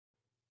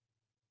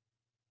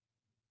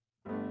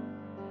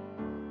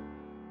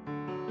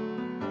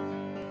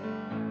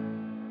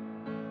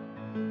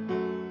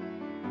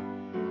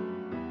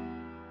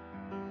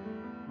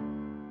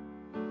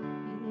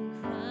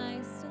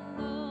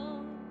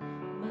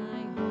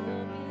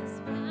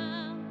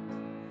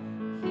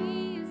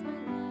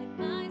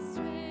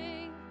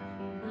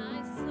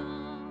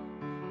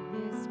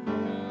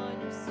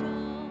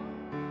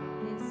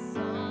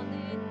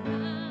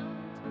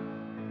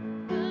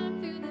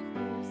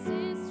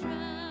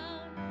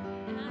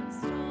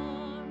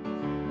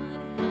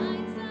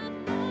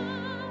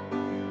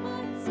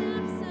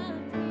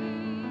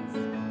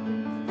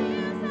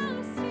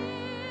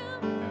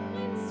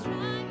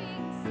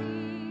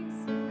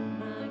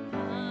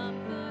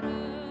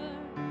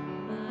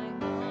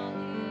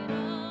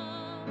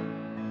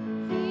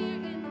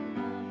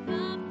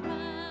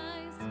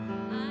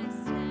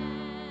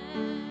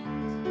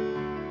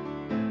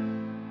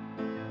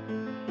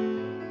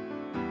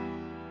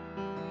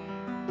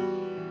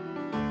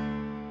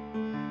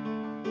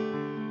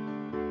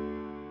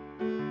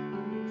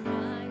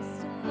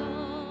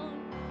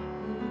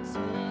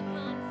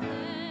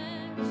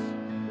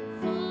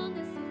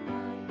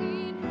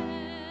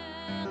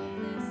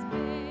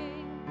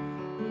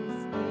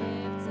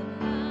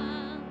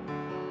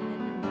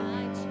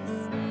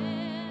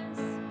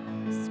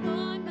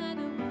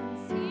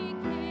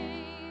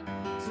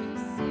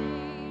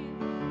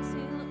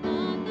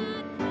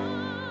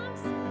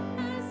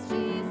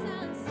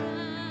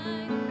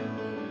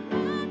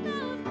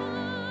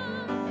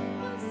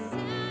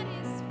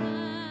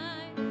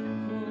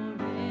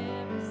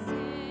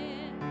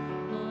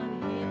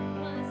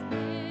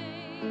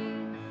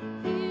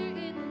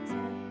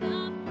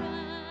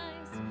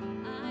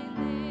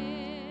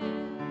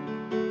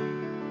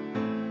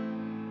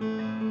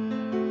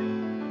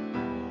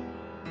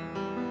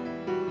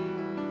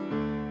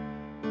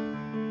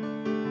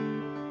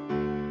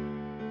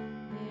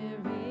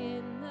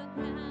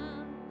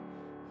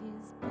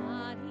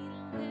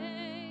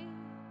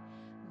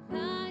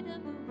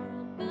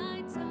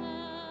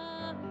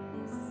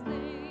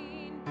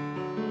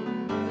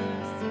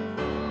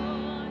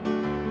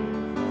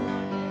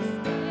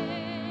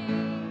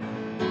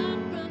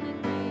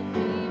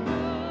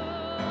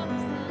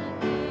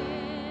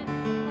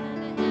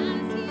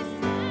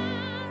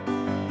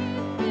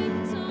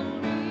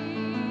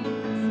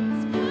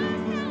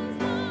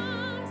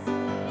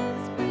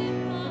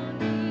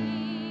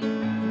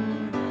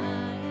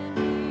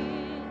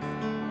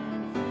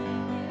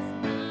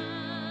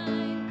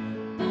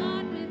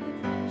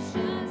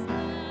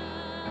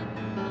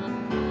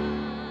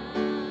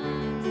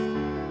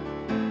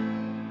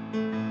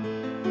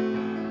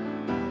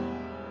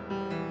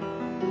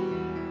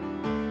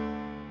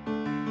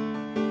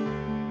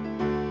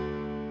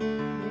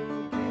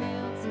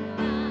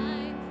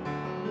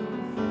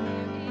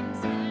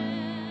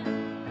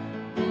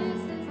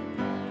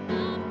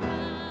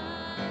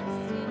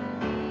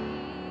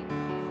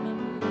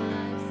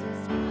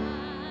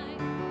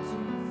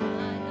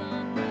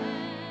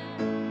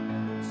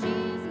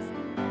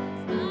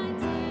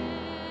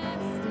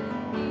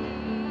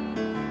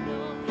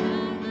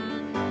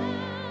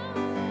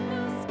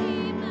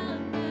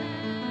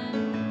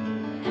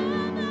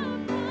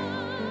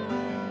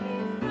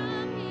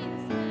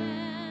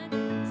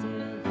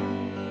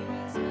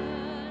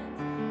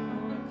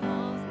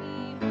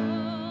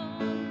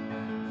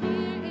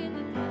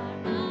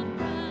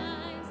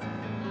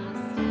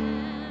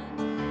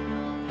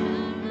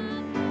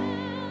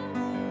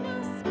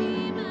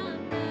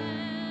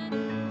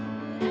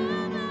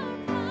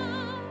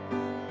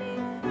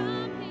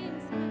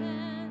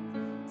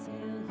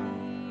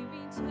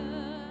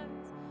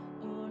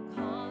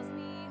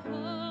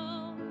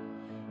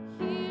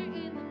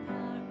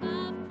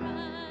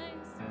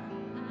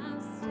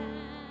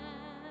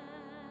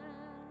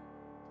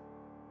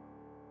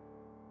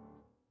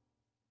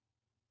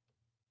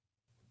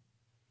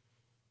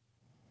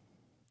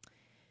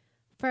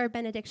For our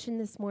benediction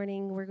this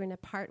morning, we're going to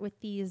part with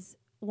these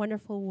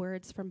wonderful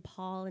words from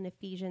Paul in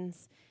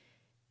Ephesians.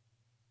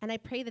 And I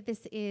pray that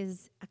this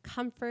is a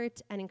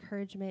comfort and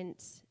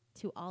encouragement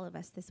to all of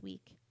us this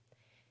week.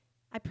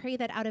 I pray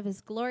that out of his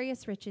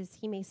glorious riches,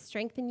 he may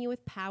strengthen you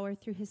with power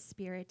through his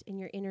Spirit in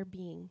your inner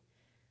being,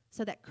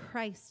 so that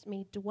Christ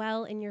may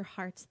dwell in your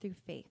hearts through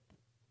faith.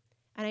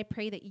 And I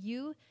pray that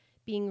you,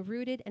 being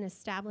rooted and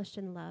established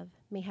in love,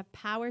 may have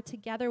power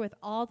together with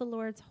all the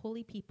Lord's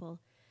holy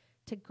people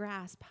to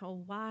grasp how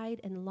wide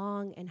and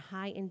long and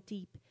high and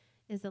deep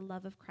is the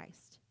love of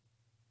Christ,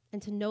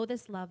 and to know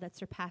this love that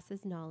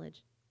surpasses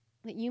knowledge,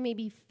 that you may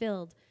be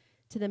filled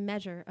to the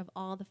measure of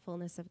all the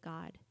fullness of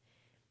God.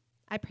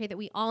 I pray that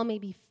we all may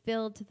be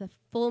filled to the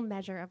full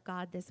measure of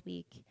God this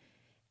week,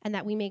 and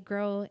that we may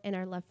grow in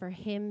our love for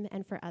him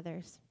and for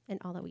others in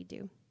all that we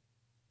do.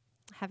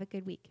 Have a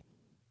good week.